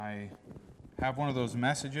I have one of those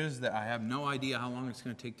messages that I have no idea how long it's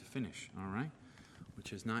going to take to finish, all right?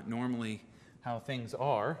 Which is not normally how things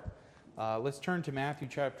are. Let's turn to Matthew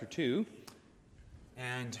chapter 2.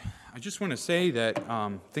 And I just want to say that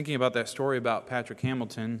thinking about that story about Patrick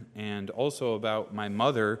Hamilton and also about my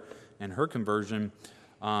mother and her conversion,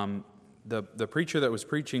 the preacher that was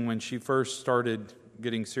preaching when she first started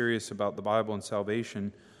getting serious about the Bible and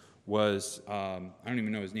salvation was, I don't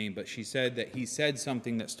even know his name, but she said that he said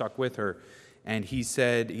something that stuck with her. And he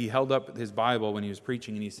said, he held up his Bible when he was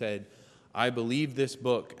preaching, and he said, "I believe this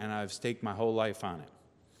book, and I've staked my whole life on it."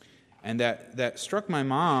 And that struck my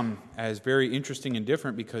mom as very interesting and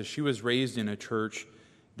different because she was raised in a church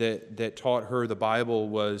that taught her the Bible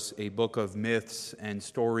was a book of myths and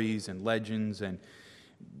stories and legends, and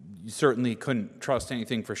you certainly couldn't trust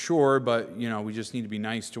anything for sure, but, you know, we just need to be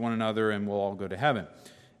nice to one another and we'll all go to heaven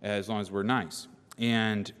as long as we're nice.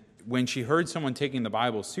 And when she heard someone taking the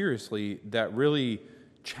Bible seriously, that really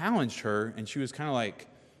challenged her, and she was kind of like,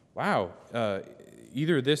 wow,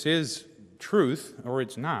 either this is truth or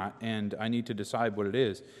it's not, and I need to decide what it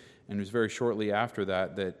is. And it was very shortly after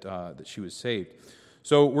that she was saved.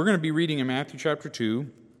 So we're going to be reading in Matthew chapter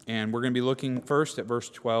 2, and we're going to be looking first at verse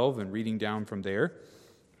 12 and reading down from there.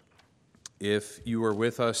 If you were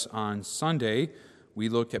with us on Sunday, we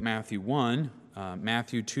looked at Matthew 1.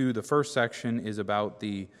 Matthew 2, the first section, is about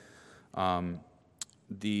the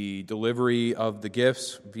delivery of the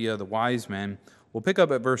gifts via the wise men. We'll pick up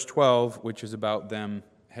at verse 12, which is about them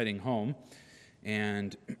heading home.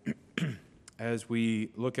 And as we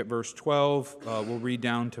look at verse 12, we'll read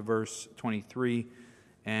down to verse 23.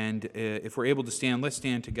 And if we're able to stand, let's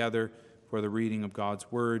stand together for the reading of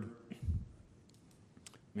God's word.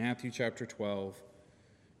 Matthew chapter 12,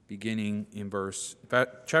 beginning in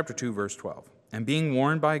chapter 2, verse 12. "And being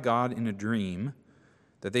warned by God in a dream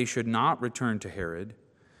that they should not return to Herod,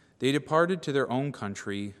 they departed to their own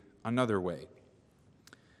country another way.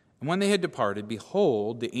 And when they had departed,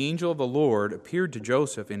 behold, the angel of the Lord appeared to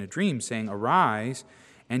Joseph in a dream, saying, 'Arise,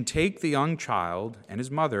 and take the young child and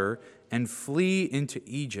his mother, and flee into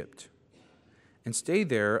Egypt, and stay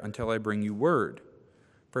there until I bring you word.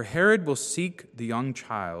 For Herod will seek the young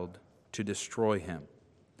child to destroy him.'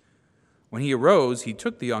 When he arose, he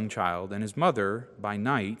took the young child and his mother by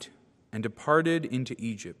night and departed into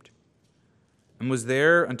Egypt, and was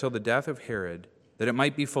there until the death of Herod, that it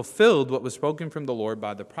might be fulfilled what was spoken from the Lord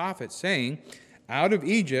by the prophet, saying, 'Out of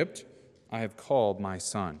Egypt I have called my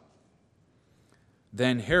son.'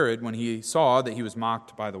 Then Herod, when he saw that he was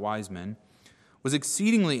mocked by the wise men, was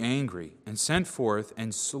exceedingly angry, and sent forth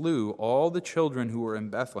and slew all the children who were in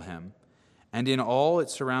Bethlehem, and in all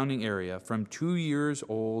its surrounding area, from 2 years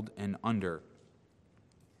old and under,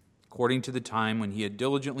 according to the time when he had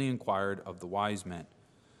diligently inquired of the wise men.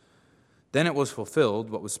 Then it was fulfilled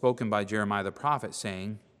what was spoken by Jeremiah the prophet,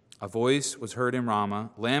 saying, 'A voice was heard in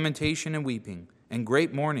Ramah, lamentation and weeping, and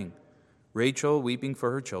great mourning, Rachel weeping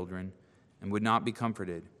for her children, and would not be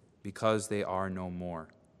comforted, because they are no more.'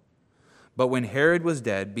 But when Herod was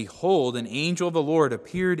dead, behold, an angel of the Lord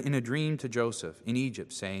appeared in a dream to Joseph in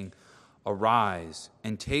Egypt, saying, 'Arise,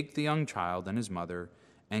 and take the young child and his mother,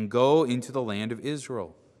 and go into the land of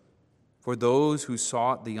Israel. For those who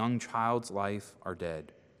sought the young child's life are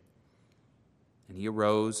dead.' And he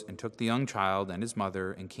arose and took the young child and his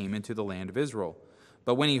mother, and came into the land of Israel.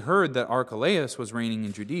 But when he heard that Archelaus was reigning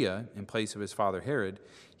in Judea in place of his father Herod,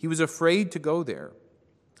 he was afraid to go there.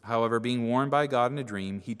 However, being warned by God in a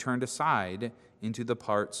dream, he turned aside into the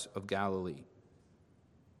parts of Galilee.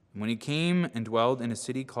 And when he came and dwelled in a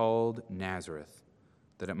city called Nazareth,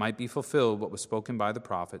 that it might be fulfilled what was spoken by the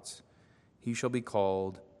prophets, he shall be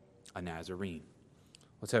called a Nazarene."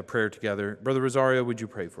 Let's have prayer together. Brother Rosario, would you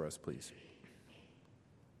pray for us, please?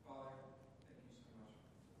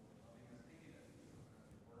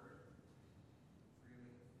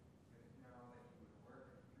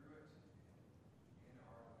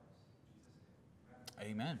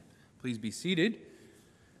 Amen. Please be seated.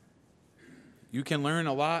 You can learn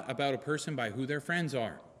a lot about a person by who their friends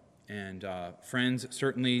are. And friends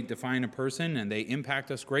certainly define a person, and they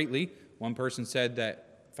impact us greatly. One person said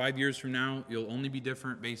that 5 years from now, you'll only be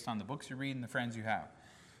different based on the books you read and the friends you have.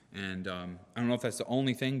 And I don't know if that's the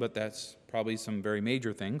only thing, but that's probably some very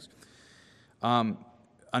major things.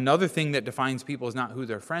 Another thing that defines people is not who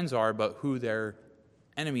their friends are, but who their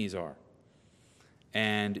enemies are.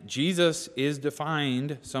 And Jesus is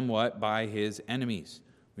defined somewhat by his enemies.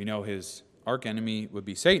 We know his archenemy would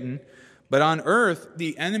be Satan, but on earth,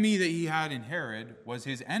 the enemy that he had in Herod was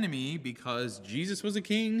his enemy because Jesus was a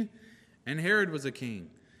king and Herod was a king.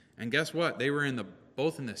 And guess what? They were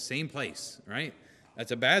both in the same place, right?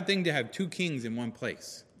 That's a bad thing to have two kings in one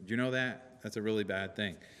place. Do you know that? That's a really bad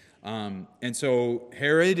thing. And so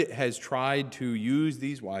Herod has tried to use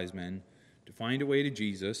these wise men to find a way to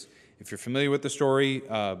Jesus. If you're familiar with the story,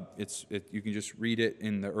 you can just read it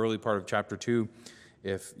in the early part of chapter 2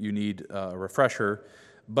 if you need a refresher.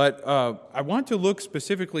 But I want to look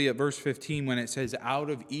specifically at verse 15 when it says, "Out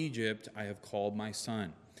of Egypt I have called my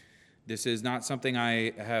son." This is not something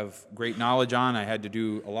I have great knowledge on. I had to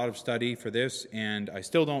do a lot of study for this, and I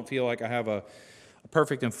still don't feel like I have a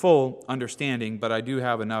perfect and full understanding, but I do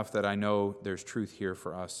have enough that I know there's truth here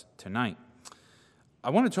for us tonight. I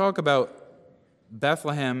want to talk about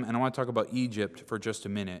Bethlehem, and I want to talk about Egypt for just a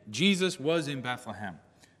minute. Jesus was in Bethlehem.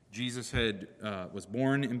 Jesus was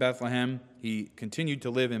born in Bethlehem. He continued to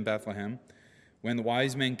live in Bethlehem. When the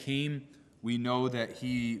wise men came, we know that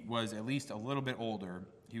he was at least a little bit older.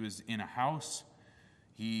 He was in a house.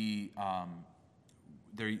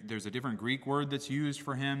 There's a different Greek word that's used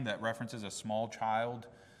for him that references a small child.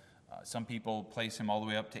 Some people place him all the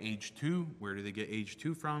way up to age 2. Where do they get age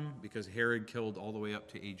 2 from? Because Herod killed all the way up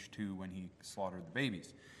to age 2 when he slaughtered the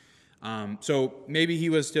babies. So maybe he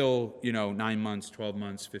was still, 9 months, 12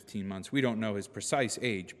 months, 15 months. We don't know his precise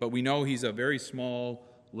age, but we know he's a very small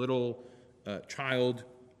little child,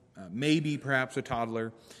 maybe perhaps a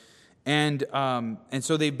toddler. And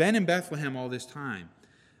so they've been in Bethlehem all this time.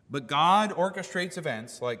 But God orchestrates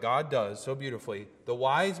events like God does so beautifully. The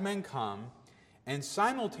wise men come, and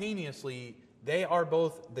simultaneously they are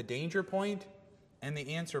both the danger point and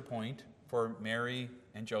the answer point for Mary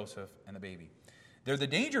and Joseph and the baby. They're the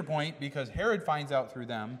danger point because Herod finds out through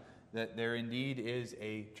them that there indeed is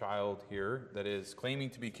a child here that is claiming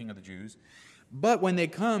to be king of the Jews. But when they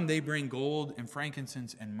come, they bring gold and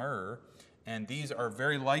frankincense and myrrh, and these are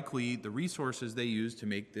very likely the resources they use to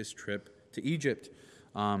make this trip to Egypt.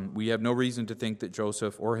 We have no reason to think that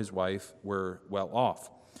Joseph or his wife were well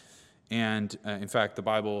off. And in fact, the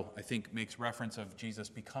Bible, I think, makes reference of Jesus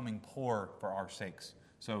becoming poor for our sakes.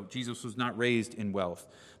 So Jesus was not raised in wealth.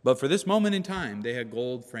 But for this moment in time, they had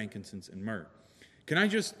gold, frankincense, and myrrh. Can I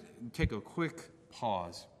just take a quick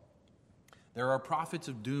pause? There are prophets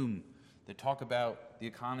of doom that talk about the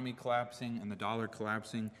economy collapsing and the dollar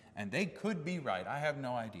collapsing, and they could be right. I have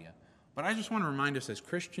no idea. But I just want to remind us as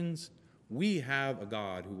Christians, we have a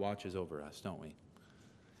God who watches over us, don't we?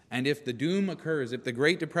 And if the doom occurs, if the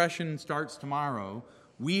Great Depression starts tomorrow,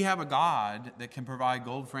 we have a God that can provide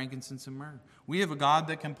gold, frankincense, and myrrh. We have a God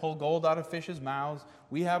that can pull gold out of fish's mouths.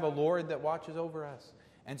 We have a Lord that watches over us.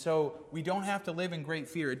 And so we don't have to live in great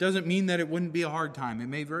fear. It doesn't mean that it wouldn't be a hard time. It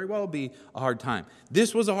may very well be a hard time.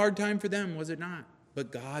 This was a hard time for them, was it not?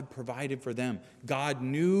 But God provided for them. God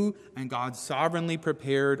knew and God sovereignly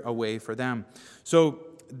prepared a way for them. So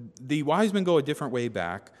the wise men go a different way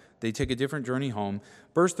back. They take a different journey home.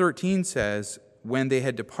 Verse 13 says, "When they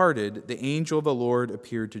had departed, the angel of the Lord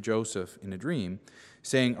appeared to Joseph in a dream,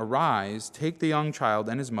 saying, 'Arise, take the young child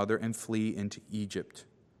and his mother, and flee into Egypt.'"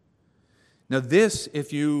 Now this,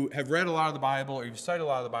 if you have read a lot of the Bible or you've studied a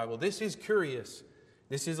lot of the Bible, this is curious.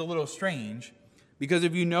 This is a little strange, because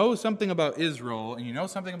if you know something about Israel and you know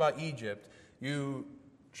something about Egypt, you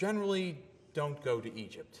generally don't go to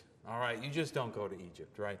Egypt. All right, you just don't go to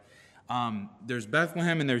Egypt, right? There's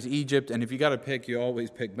Bethlehem and there's Egypt, and if you got to pick, you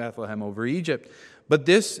always pick Bethlehem over Egypt. But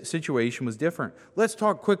this situation was different. Let's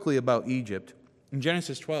talk quickly about Egypt. In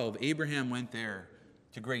Genesis 12, Abraham went there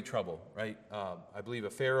to great trouble, right? I believe a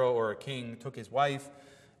pharaoh or a king took his wife,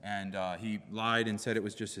 and he lied and said it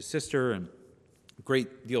was just his sister, and a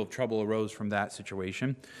great deal of trouble arose from that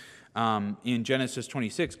situation. In Genesis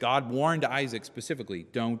 26, God warned Isaac specifically,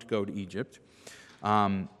 don't go to Egypt.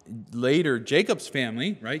 Later, Jacob's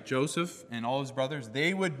family, right, Joseph and all his brothers,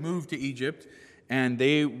 they would move to Egypt, and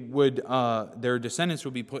their descendants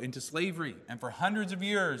would be put into slavery. And for hundreds of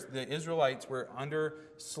years, the Israelites were under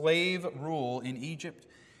slave rule in Egypt.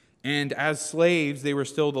 And as slaves, they were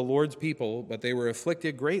still the Lord's people, but they were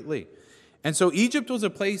afflicted greatly. And so Egypt was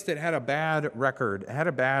a place that had a bad record, had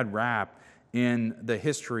a bad rap in the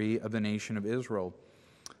history of the nation of Israel.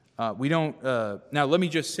 Now let me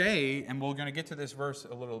just say, and we're going to get to this verse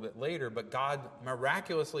a little bit later, but God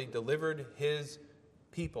miraculously delivered his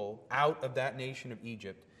people out of that nation of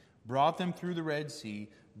Egypt, brought them through the Red Sea,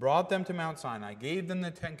 brought them to Mount Sinai, gave them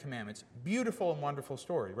the Ten Commandments. Beautiful and wonderful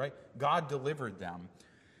story, right? God delivered them.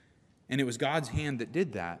 And it was God's hand that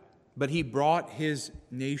did that. But he brought his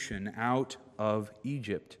nation out of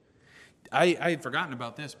Egypt. I had forgotten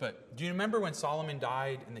about this, but do you remember when Solomon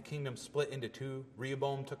died and the kingdom split into two?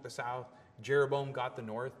 Rehoboam took the south, Jeroboam got the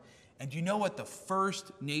north. And do you know what the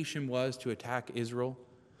first nation was to attack Israel?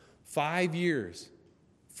 5 years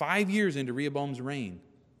into Rehoboam's reign,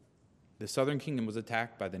 the southern kingdom was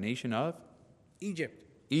attacked by the nation of Egypt.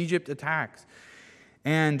 Egypt attacks.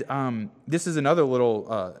 And this is another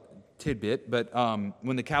little tidbit, but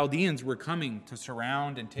when the Chaldeans were coming to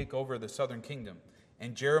surround and take over the southern kingdom,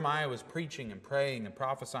 and Jeremiah was preaching and praying and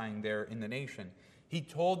prophesying there in the nation, he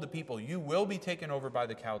told the people, you will be taken over by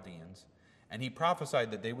the Chaldeans. And he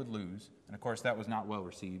prophesied that they would lose. And of course, that was not well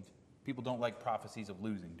received. People don't like prophecies of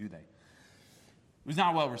losing, do they? It was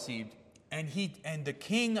not well received. And the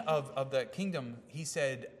king of the kingdom, he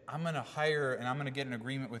said, I'm going to hire and I'm going to get an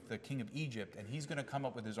agreement with the king of Egypt, and he's going to come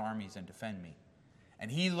up with his armies and defend me. And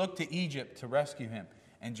he looked to Egypt to rescue him.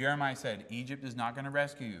 And Jeremiah said, Egypt is not going to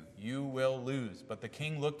rescue you. You will lose. But the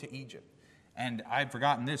king looked to Egypt. And I'd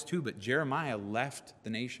forgotten this too, but Jeremiah left the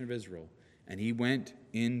nation of Israel, and he went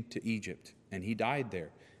into Egypt, and he died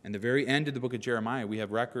there. And the very end of the book of Jeremiah, we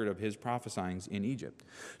have record of his prophesyings in Egypt.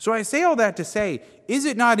 So I say all that to say, is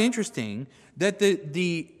it not interesting that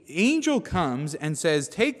the angel comes and says,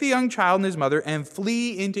 take the young child and his mother and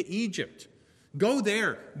flee into Egypt. Go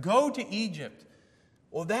there. Go to Egypt.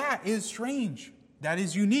 Well, that is strange. That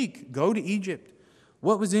is unique. Go to Egypt.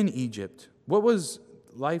 What was in Egypt? What was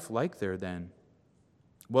life like there then?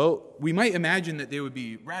 Well, we might imagine that they would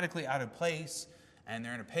be radically out of place and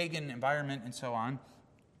they're in a pagan environment and so on.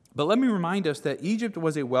 But let me remind us that Egypt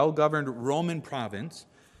was a well-governed Roman province,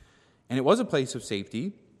 and it was a place of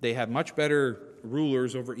safety. They had much better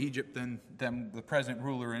rulers over Egypt than the present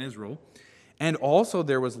ruler in Israel. And also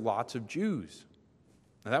there was lots of Jews.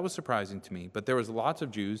 Now, that was surprising to me, but there was lots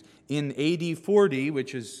of Jews. In AD 40,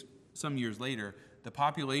 which is some years later, the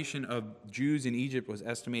population of Jews in Egypt was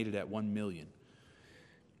estimated at 1 million.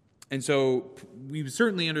 And so we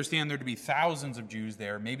certainly understand there to be thousands of Jews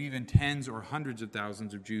there, maybe even tens or hundreds of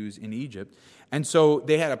thousands of Jews in Egypt. And so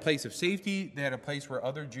they had a place of safety. They had a place where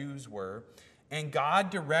other Jews were. And God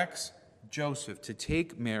directs Joseph to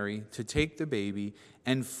take Mary, to take the baby,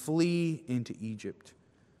 and flee into Egypt.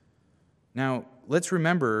 Now, let's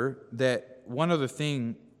remember that one other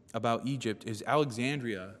thing about Egypt is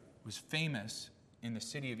Alexandria was famous in the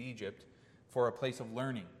city of Egypt for a place of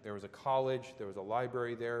learning. There was a college, there was a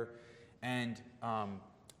library there, and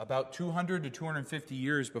about 200 to 250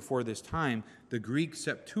 years before this time, the Greek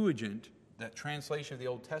Septuagint, that translation of the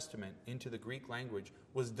Old Testament into the Greek language,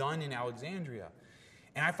 was done in Alexandria.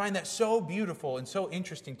 And I find that so beautiful and so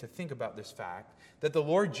interesting to think about this fact, that the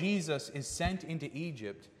Lord Jesus is sent into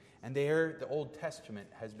Egypt, and there the Old Testament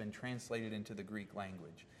has been translated into the Greek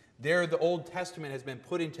language. There, the Old Testament has been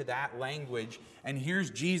put into that language, and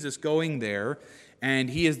here's Jesus going there, and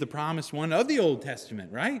he is the promised one of the Old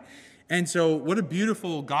Testament, right? And so what a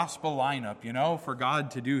beautiful gospel lineup, for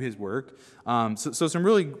God to do his work. So some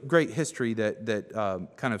really great history that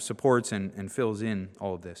kind of supports and fills in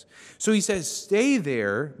all of this. So he says, stay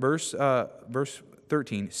there, verse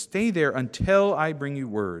 13, stay there until I bring you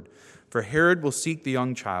word, for Herod will seek the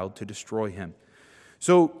young child to destroy him.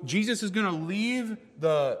 So Jesus is going to leave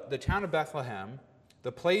the town of Bethlehem,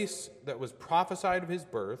 the place that was prophesied of his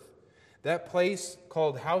birth, that place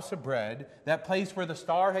called House of Bread, that place where the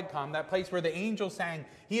star had come, that place where the angel sang.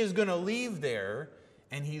 He is going to leave there,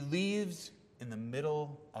 and he leaves in the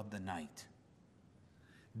middle of the night.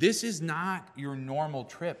 This is not your normal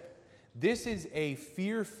trip. This is a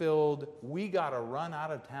fear-filled, we got to run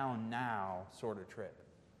out of town now sort of trip.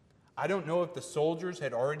 I don't know if the soldiers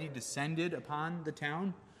had already descended upon the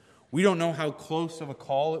town. We don't know how close of a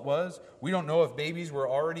call it was. We don't know if babies were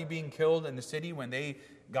already being killed in the city when they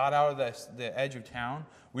got out of the edge of town.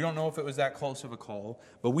 We don't know if it was that close of a call.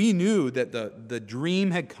 But we knew that the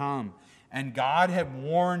dream had come, and God had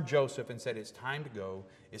warned Joseph and said, it's time to go.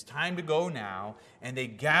 It's time to go now. And they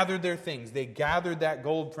gathered their things. They gathered that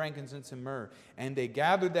gold, frankincense, and myrrh. And they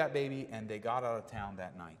gathered that baby, and they got out of town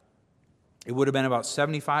that night. It would have been about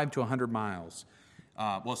 75 to 100 miles.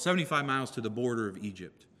 75 miles to the border of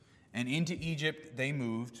Egypt. And into Egypt they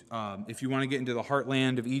moved. If you want to get into the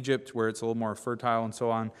heartland of Egypt, where it's a little more fertile and so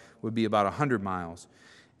on, would be about 100 miles.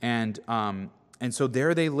 And so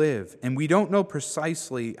there they live. And we don't know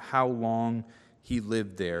precisely how long he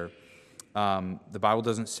lived there. The Bible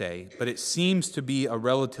doesn't say, but it seems to be a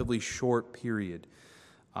relatively short period.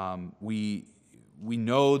 We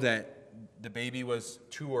know that the baby was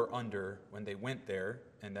 2 or under when they went there,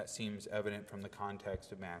 and that seems evident from the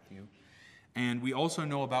context of Matthew. And we also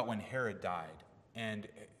know about when Herod died. And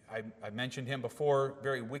I mentioned him before,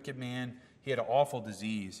 very wicked man. He had an awful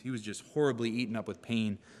disease. He was just horribly eaten up with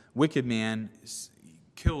pain. Wicked man,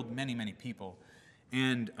 killed many, many people.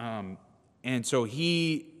 And so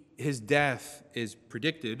his death is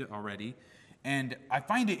predicted already. And I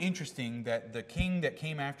find it interesting that the king that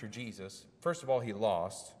came after Jesus, first of all, he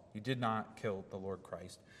lost. He did not kill the Lord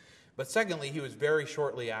Christ. But secondly, he was very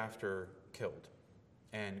shortly after killed.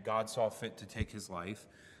 and God saw fit to take his life.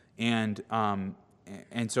 And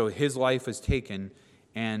so his life was taken,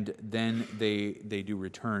 and then they do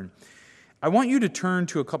return. I want you to turn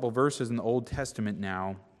to a couple verses in the Old Testament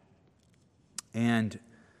now, and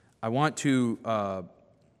I want to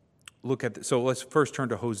look at so let's first turn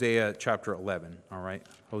to Hosea chapter 11, all right?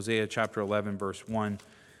 Hosea chapter 11, verse 1,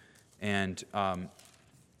 and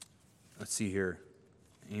let's see here.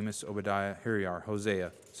 Amos, Obadiah, here you are,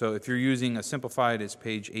 Hosea. So if you're using a simplified, it's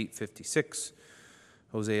page 856,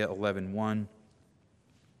 Hosea 11:1.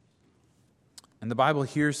 And the Bible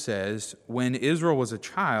here says, "When Israel was a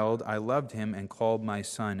child, I loved him and called my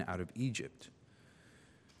son out of Egypt."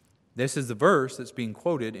 This is the verse that's being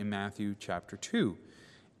quoted in Matthew chapter 2.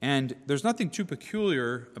 And there's nothing too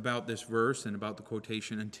peculiar about this verse and about the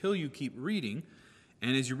quotation until you keep reading.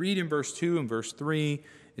 And as you read in verse 2 and verse 3,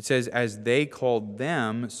 it says, "As they called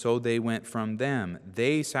them, so they went from them.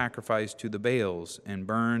 They sacrificed to the Baals and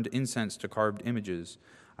burned incense to carved images.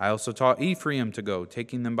 I also taught Ephraim to go,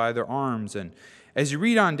 taking them by their arms." And as you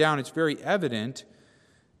read on down, it's very evident.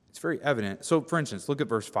 So, for instance, look at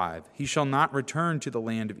verse 5. "He shall not return to the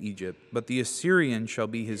land of Egypt, but the Assyrian shall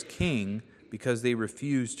be his king, because they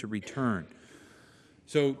refuse to return."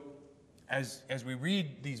 So, as we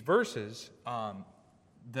read these verses,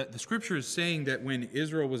 the scripture is saying that when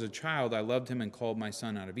Israel was a child, I loved him and called my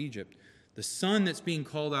son out of Egypt. The son that's being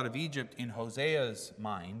called out of Egypt in Hosea's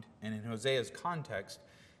mind and in Hosea's context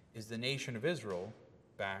is the nation of Israel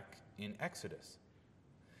back in Exodus.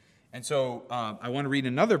 And so I want to read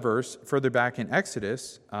another verse further back in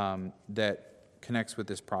Exodus that connects with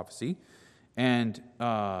this prophecy. And,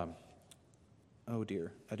 oh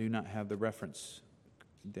dear, I do not have the reference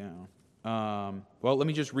down. Well, let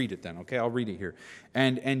me just read it then, okay? I'll read it here.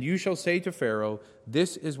 And you shall say to Pharaoh,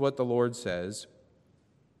 this is what the Lord says.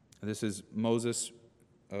 This is Moses,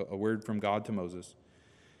 a word from God to Moses.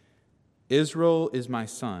 Israel is my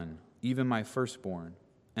son, even my firstborn.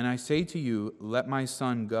 And I say to you, let my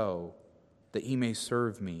son go, that he may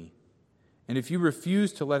serve me. And if you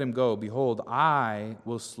refuse to let him go, behold, I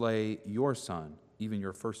will slay your son, even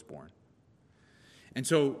your firstborn. And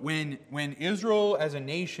so when Israel as a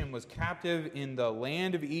nation was captive in the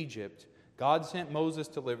land of Egypt, God sent Moses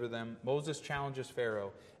to deliver them. Moses challenges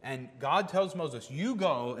Pharaoh. And God tells Moses, you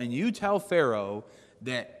go and you tell Pharaoh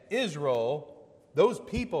that Israel, those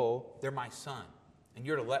people, they're my son. And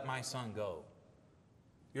you're to let my son go.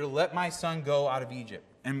 You're to let my son go out of Egypt.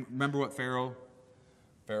 And remember what Pharaoh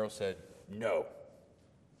said, no.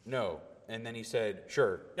 And then he said,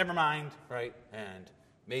 sure, never mind, right? And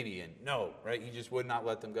maybe, and no, right? He just would not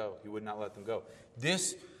let them go. He would not let them go.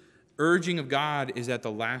 This urging of God is at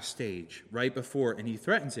the last stage, right before, and he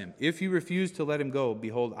threatens him. If you refuse to let him go,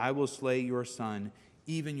 behold, I will slay your son,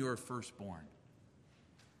 even your firstborn.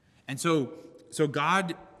 And so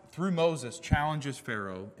God, through Moses, challenges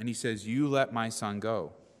Pharaoh, and he says, you let my son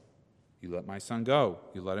go. You let my son go.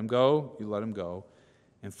 You let him go. You let him go.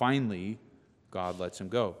 And finally, God lets him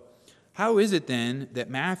go. How is it then that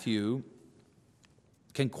Matthew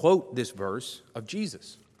can quote this verse of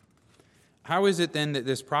Jesus? How is it then that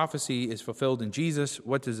this prophecy is fulfilled in Jesus?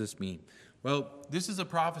 What does this mean? Well, this is a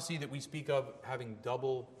prophecy that we speak of having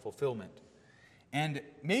double fulfillment. And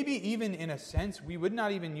maybe even in a sense, we would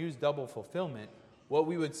not even use double fulfillment. What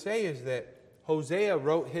we would say is that Hosea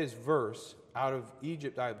wrote his verse, out of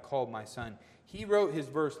Egypt I have called my son. He wrote his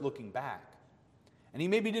verse looking back. And he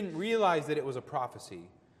maybe didn't realize that it was a prophecy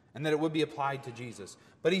and that it would be applied to Jesus.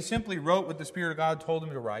 But he simply wrote what the Spirit of God told him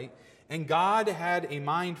to write. And God had a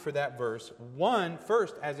mind for that verse, one,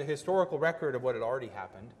 first, as a historical record of what had already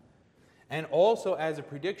happened, and also as a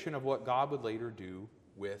prediction of what God would later do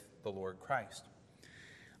with the Lord Christ.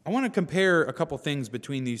 I want to compare a couple things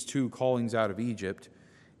between these two callings out of Egypt,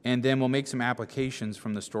 and then we'll make some applications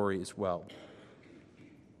from the story as well.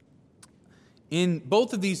 In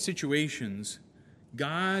both of these situations,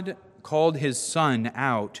 God called his son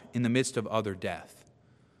out in the midst of utter death.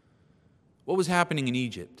 What was happening in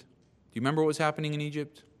Egypt? Do you remember what was happening in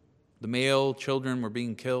Egypt? The male children were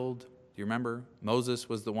being killed. Do you remember? Moses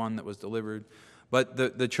was the one that was delivered. But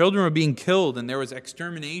the children were being killed, and there was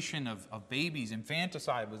extermination of babies.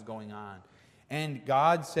 Infanticide was going on. And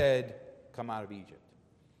God said, come out of Egypt.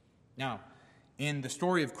 Now, in the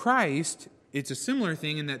story of Christ, it's a similar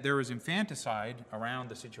thing in that there was infanticide around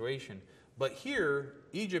the situation. But here,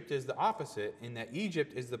 Egypt is the opposite, in that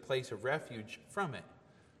Egypt is the place of refuge from it,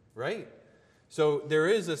 right? So there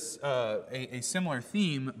is a similar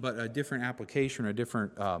theme, but a different application or a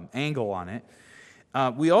different angle on it.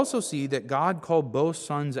 We also see that God called both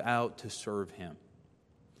sons out to serve him,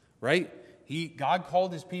 right? God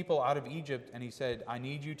called his people out of Egypt, and he said, I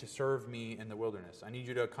need you to serve me in the wilderness. I need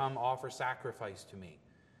you to come offer sacrifice to me.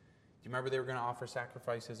 Do you remember they were going to offer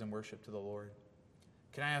sacrifices and worship to the Lord?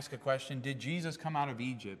 Can I ask a question? Did Jesus come out of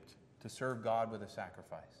Egypt to serve God with a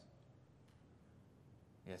sacrifice?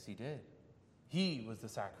 Yes, he did. He was the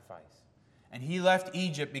sacrifice. And he left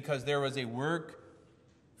Egypt because there was a work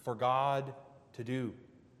for God to do.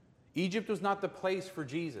 Egypt was not the place for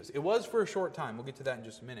Jesus. It was for a short time. We'll get to that in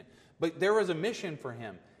just a minute. But there was a mission for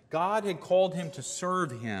him. God had called him to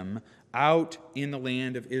serve him out in the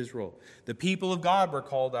land of Israel. The people of God were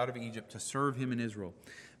called out of Egypt to serve him in Israel.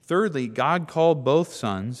 Thirdly, God called both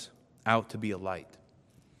sons out to be a light.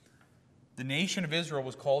 The nation of Israel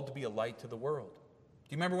was called to be a light to the world.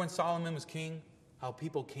 Do you remember when Solomon was king? How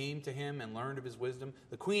people came to him and learned of his wisdom?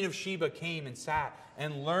 The Queen of Sheba came and sat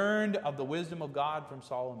and learned of the wisdom of God from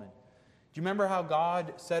Solomon. Do you remember how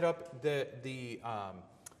God set up the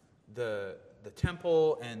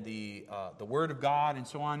temple and the Word of God and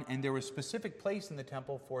so on? And there was a specific place in the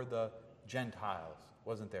temple for the Gentiles,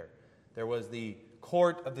 wasn't there? There was the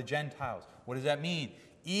court of the Gentiles. What does that mean?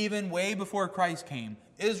 Even way before Christ came,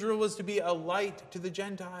 Israel was to be a light to the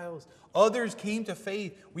Gentiles. Others came to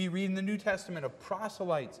faith. We read in the New Testament of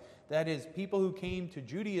proselytes. That is, people who came to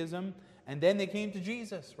Judaism and then they came to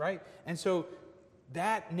Jesus, right? And so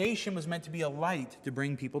that nation was meant to be a light to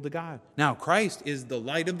bring people to God. Now, Christ is the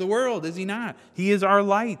light of the world, is he not? He is our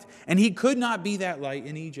light. And he could not be that light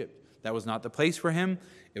in Egypt. That was not the place for him.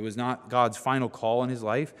 It was not God's final call in his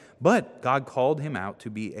life. But God called him out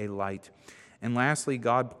to be a light. And lastly,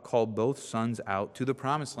 God called both sons out to the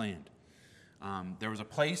promised land. There was a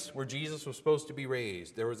place where Jesus was supposed to be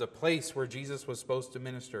raised. There was a place where Jesus was supposed to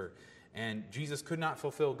minister. And Jesus could not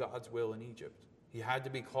fulfill God's will in Egypt. He had to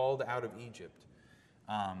be called out of Egypt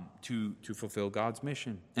to fulfill God's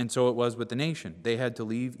mission. And so it was with the nation. They had to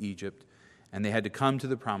leave Egypt and they had to come to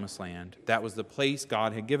the promised land. That was the place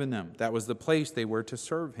God had given them. That was the place they were to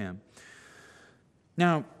serve him.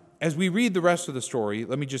 Now, as we read the rest of the story,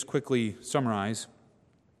 let me just quickly summarize.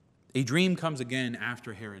 A dream comes again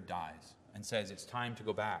after Herod dies and says it's time to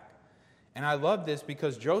go back. And I love this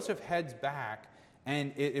because Joseph heads back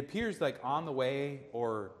and it appears like on the way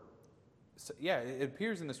it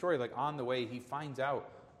appears in the story like on the way he finds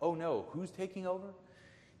out, oh no, who's taking over?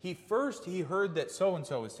 He heard that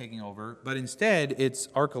so-and-so is taking over, but instead it's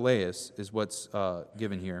Archelaus is what's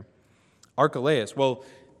given here. Archelaus, well,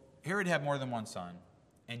 Herod had more than one son.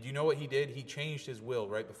 And you know what he did? He changed his will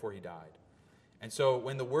right before he died. And so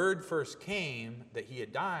when the word first came that he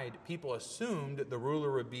had died, people assumed the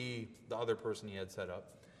ruler would be the other person he had set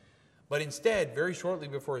up. But instead, very shortly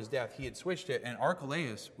before his death, he had switched it, and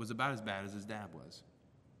Archelaus was about as bad as his dad was.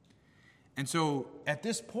 And so at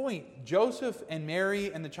this point, Joseph and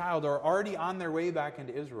Mary and the child are already on their way back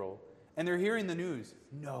into Israel, and they're hearing the news.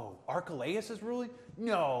 No, Archelaus is ruling?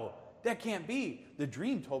 No, that can't be. The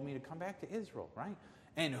dream told me to come back to Israel, right?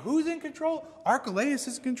 And who's in control? Archelaus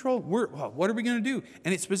is in control. What are we going to do?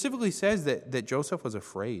 And it specifically says that Joseph was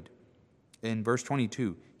afraid. In verse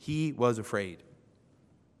 22, he was afraid.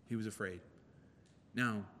 He was afraid.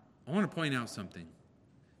 Now, I want to point out something.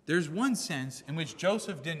 There's one sense in which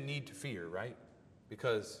Joseph didn't need to fear, right?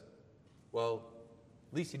 Because, well,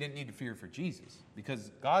 at least he didn't need to fear for Jesus.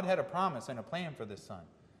 Because God had a promise and a plan for this son.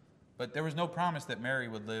 But there was no promise that Mary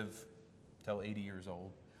would live till 80 years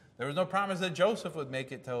old. There was no promise that Joseph would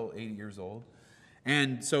make it till 80 years old.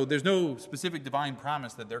 And so there's no specific divine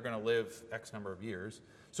promise that they're going to live X number of years.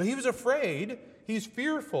 So he was afraid. He's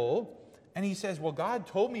fearful. And he says, well, God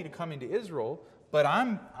told me to come into Israel, but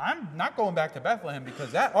I'm not going back to Bethlehem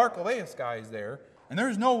because that Archelaus guy is there. And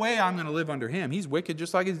there's no way I'm going to live under him. He's wicked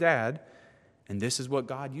just like his dad. And this is what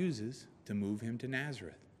God uses to move him to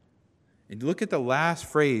Nazareth. And look at the last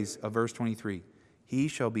phrase of verse 23. He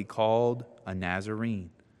shall be called a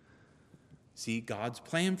Nazarene. See, God's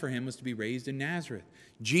plan for him was to be raised in Nazareth.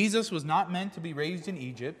 Jesus was not meant to be raised in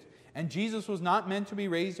Egypt, and Jesus was not meant to be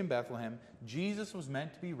raised in Bethlehem. Jesus was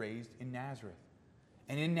meant to be raised in Nazareth.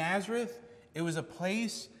 And in Nazareth, it was a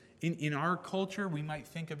place, in our culture, we might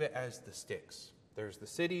think of it as the sticks. There's the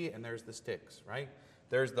city and there's the sticks, right?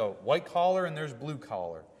 There's the white collar and there's blue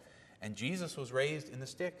collar. And Jesus was raised in the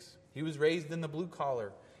sticks. He was raised in the blue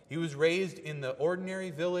collar. He was raised in the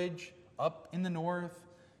ordinary village up in the north.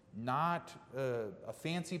 Not a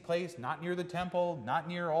fancy place, not near the temple, not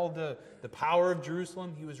near all the power of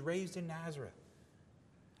Jerusalem. He was raised in Nazareth.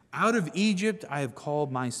 Out of Egypt I have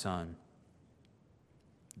called my son.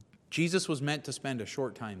 Jesus was meant to spend a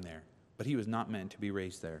short time there, but he was not meant to be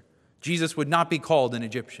raised there. Jesus would not be called an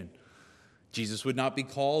Egyptian. Jesus would not be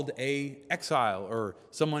called an exile or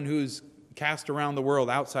someone who's cast around the world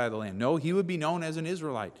outside of the land. No, he would be known as an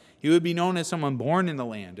Israelite. He would be known as someone born in the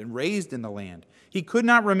land and raised in the land. He could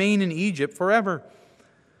not remain in Egypt forever.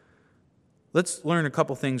 Let's learn a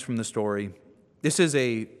couple things from the story. This is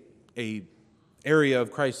a area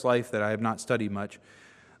of Christ's life that I have not studied much.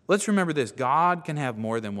 Let's remember this: God can have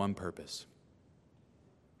more than one purpose.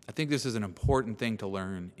 I think this is an important thing to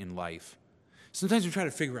learn in life. Sometimes we try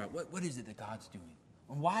to figure out what is it that God's doing?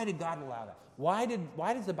 Why did God allow that? Why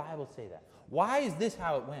does the Bible say that? Why is this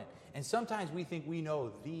how it went? And sometimes we think we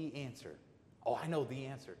know the answer. Oh, I know the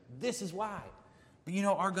answer. This is why. But you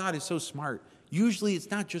know, our God is so smart. Usually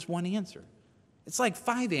it's not just one answer. It's like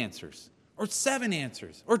 5 answers, or 7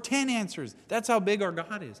 answers, or 10 answers. That's how big our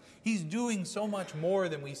God is. He's doing so much more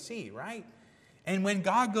than we see, right? And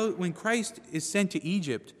when Christ is sent to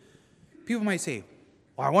Egypt, people might say,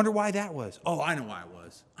 well, I wonder why that was. Oh, I know why it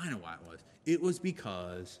was. It was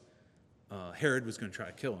because Herod was going to try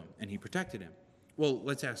to kill him, and he protected him. Well,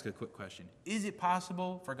 let's ask a quick question. Is it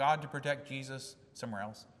possible for God to protect Jesus somewhere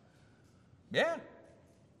else? Yeah.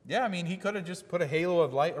 Yeah, I mean, he could have just put a halo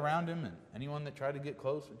of light around him, and anyone that tried to get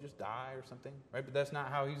close would just die or something, right? But that's not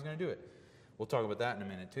how he's going to do it. We'll talk about that in a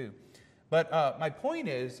minute, too. But my point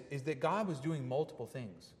is that God was doing multiple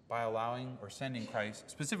things by allowing or sending Christ,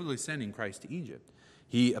 specifically sending Christ to Egypt.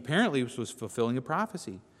 He apparently was fulfilling a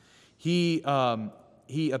prophecy. He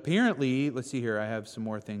apparently, let's see here, I have some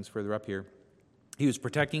more things further up here. He was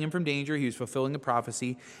protecting him from danger. He was fulfilling a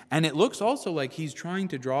prophecy. And it looks also like he's trying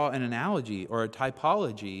to draw an analogy or a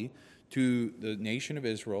typology to the nation of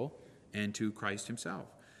Israel and to Christ himself.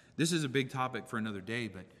 This is a big topic for another day,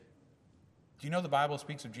 but do you know the Bible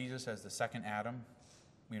speaks of Jesus as the second Adam?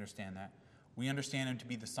 We understand that. We understand him to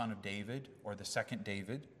be the son of David, or the second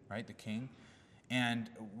David, right, the king. And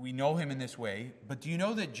we know him in this way. But do you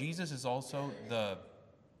know that Jesus is also the,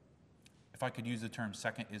 if I could use the term,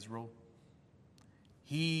 second Israel?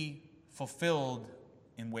 He fulfilled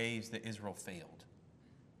in ways that Israel failed.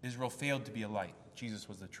 Israel failed to be a light. Jesus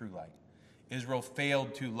was the true light. Israel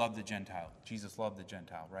failed to love the Gentile. Jesus loved the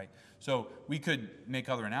Gentile, right? So we could make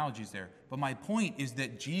other analogies there. But my point is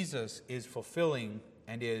that Jesus is fulfilling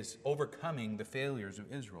and is overcoming the failures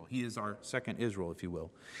of Israel. He is our second Israel, if you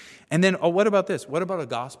will. And then, what about this? What about a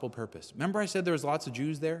gospel purpose? Remember I said there was lots of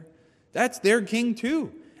Jews there? That's their king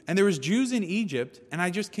too. And there was Jews in Egypt, and I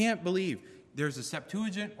just can't believe. There's a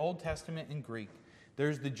Septuagint, Old Testament in Greek.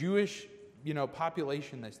 There's the Jewish,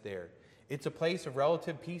 population that's there. It's a place of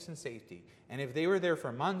relative peace and safety. And if they were there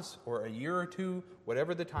for months or a year or two,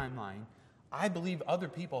 whatever the timeline, I believe other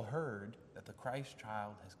people heard that the Christ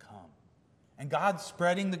child has come. And God's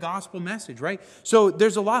spreading the gospel message, right? So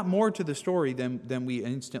there's a lot more to the story than we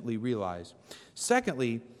instantly realize.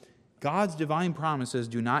 Secondly, God's divine promises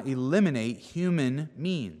do not eliminate human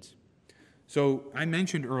means. So I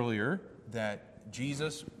mentioned earlier that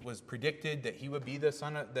Jesus was predicted that he would be the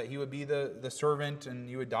son of, that he would be the servant, and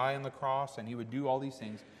he would die on the cross, and he would do all these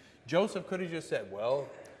things. Joseph could have just said, well,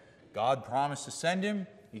 God promised to send him.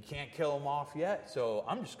 He can't kill him off yet, so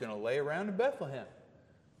I'm just going to lay around in Bethlehem.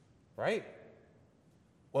 Right?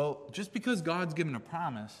 Well, just because God's given a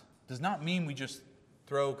promise does not mean we just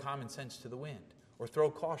throw common sense to the wind or throw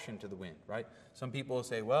caution to the wind, right? Some people will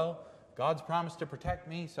say, well, God's promised to protect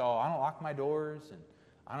me, so I don't lock my doors, and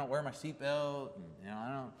I don't wear my seatbelt, and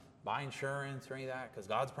I don't buy insurance or any of that because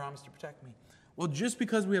God's promised to protect me. Well, just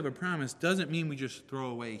because we have a promise doesn't mean we just throw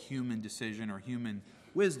away human decision or human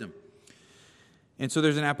wisdom. And so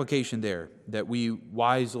there's an application there that we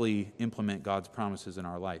wisely implement God's promises in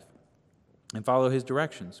our life and follow his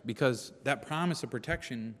directions, because that promise of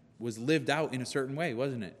protection was lived out in a certain way,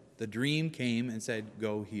 wasn't it? The dream came and said,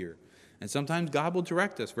 go here. And sometimes God will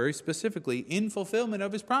direct us very specifically in fulfillment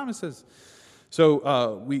of his promises.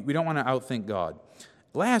 So we don't want to outthink God.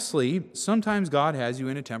 Lastly, sometimes God has you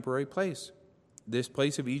in a temporary place. This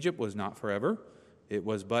place of Egypt was not forever. It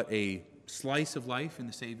was but a slice of life in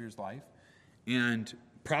the Savior's life, and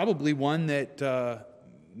probably one that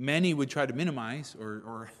many would try to minimize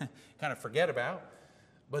or kind of forget about.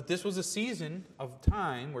 But this was a season of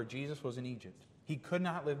time where Jesus was in Egypt. He could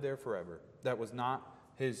not live there forever. That was not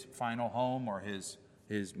his final home or his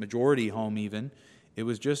majority home even. It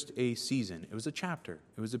was just a season. It was a chapter.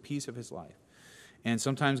 It was a piece of his life. And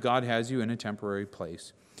sometimes God has you in a temporary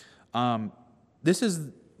place. This is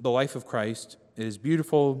the life of Christ. It is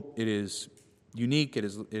beautiful. It is unique. It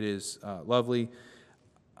is lovely.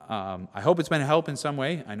 I hope it's been a help in some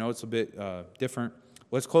way. I know it's a bit different.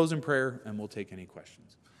 Let's close in prayer, and we'll take any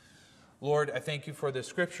questions. Lord, I thank you for the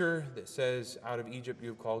scripture that says, out of Egypt you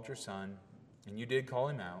have called your son, and you did call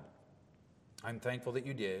him out. I'm thankful that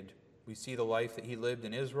you did. We see the life that he lived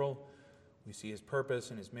in Israel. We see his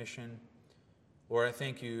purpose and his mission. Lord, I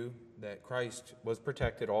thank you that Christ was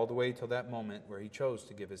protected all the way till that moment where he chose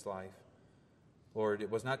to give his life. Lord,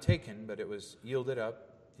 it was not taken, but it was yielded up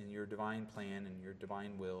in your divine plan and your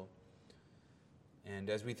divine will. And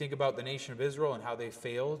as we think about the nation of Israel and how they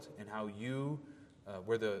failed and how you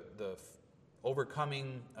were the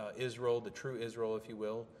overcoming Israel, the true Israel, if you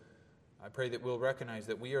will, I pray that we'll recognize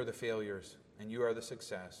that we are the failures and you are the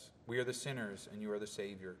success. We are the sinners and you are the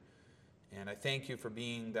Savior. And I thank you for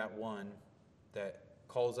being that one that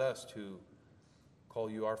calls us to call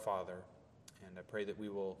you our Father. And I pray that we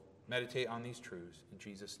will meditate on these truths. In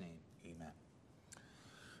Jesus' name, amen.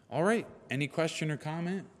 All right. Any question or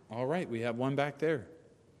comment? All right. We have one back there.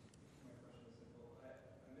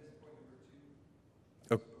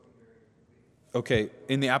 Okay.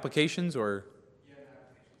 In the applications or?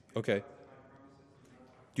 Okay.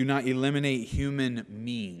 Do not eliminate human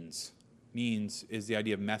means. Means is the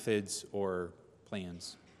idea of methods or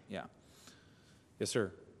plans. Yeah. Yes,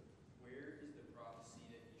 sir. Where is the prophecy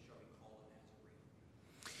that he shall be called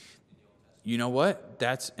a Nazarene in the Old Testament? You know what?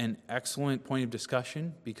 That's an excellent point of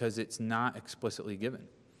discussion because it's not explicitly given.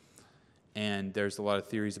 And there's a lot of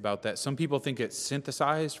theories about that. Some people think it's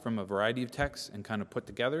synthesized from a variety of texts and kind of put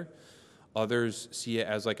together. Others see it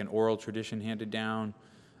as like an oral tradition handed down.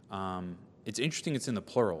 It's interesting it's in the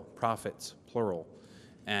plural, prophets, plural.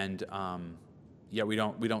 And yeah, we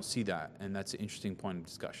don't see that. And that's an interesting point of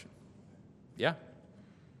discussion. Yeah.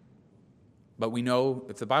 But we know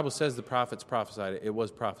if the Bible says the prophets prophesied, it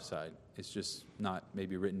was prophesied. It's just not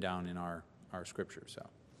maybe written down in our scripture. So,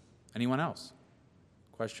 anyone else?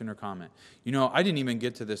 Question or comment? You know, I didn't even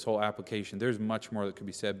get to this whole application. There's much more that could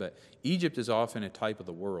be said, but Egypt is often a type of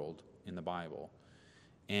the world in the Bible.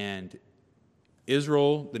 And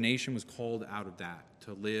Israel, the nation, was called out of that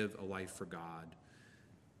to live a life for God.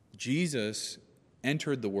 Jesus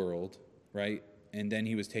entered the world, right? And then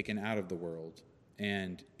he was taken out of the world.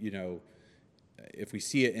 And, you know, if we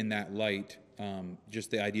see it in that light, just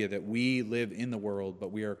the idea that we live in the world,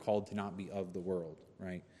 but we are called to not be of the world,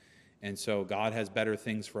 right? And so God has better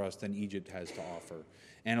things for us than Egypt has to offer.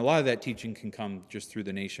 And a lot of that teaching can come just through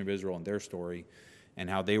the nation of Israel and their story and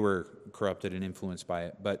how they were corrupted and influenced by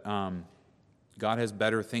it. But God has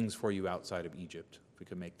better things for you outside of Egypt, if we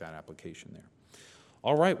could make that application there.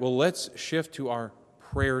 All right, well, let's shift to our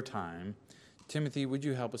prayer time. Timothy, would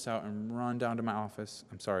you help us out and run down to my office?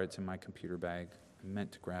 I'm sorry, it's in my computer bag. I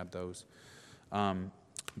meant to grab those.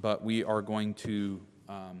 But we are going to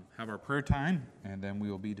have our prayer time, and then we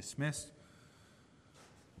will be dismissed.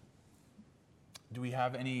 Do we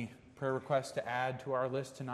have any prayer requests to add to our list tonight?